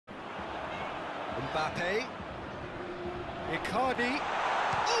Mbappe. Icardi.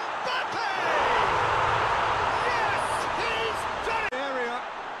 Mbappe! Yes, he's done it! Area.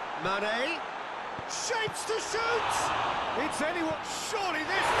 Mane. Shapes to shoot! It's anyone. Surely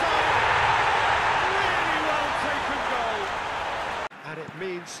this time. Really well taken goal. And it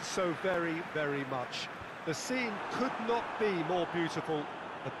means so very, very much. The scene could not be more beautiful.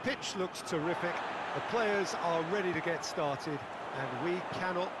 The pitch looks terrific. The players are ready to get started, and we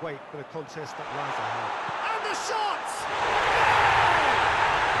cannot wait for the contest that lies ahead. And the shots!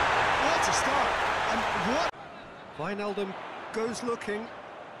 What a start! And what? Wijnaldum goes looking.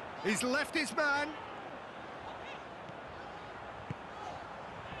 He's left his man.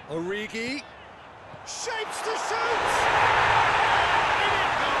 Origi. Shapes to shoot! In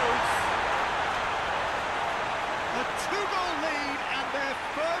it goes! A two-goal lead, and they're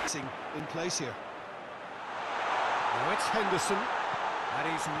firm in place here. Now it's Henderson, and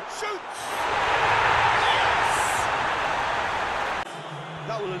he shoots! Yes!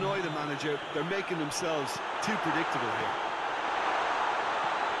 That will annoy the manager. They're making themselves too predictable here.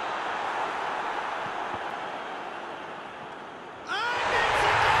 And it's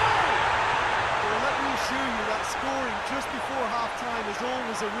a goal! Well, let me assure you that scoring just before half-time is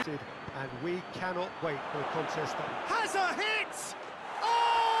always a risk. And we cannot wait for the contest that Has a hit!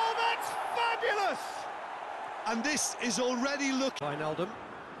 Oh, that's fabulous! And this is already looking... Wijnaldum.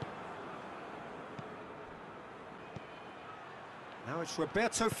 Now it's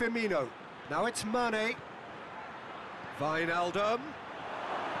Roberto Firmino. Now it's Mane. Wijnaldum.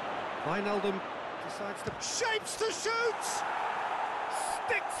 Wijnaldum decides to... Shapes to shoot!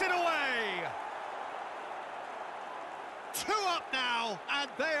 Sticks it away! 2 up now, and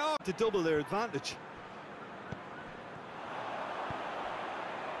they are... to double their advantage.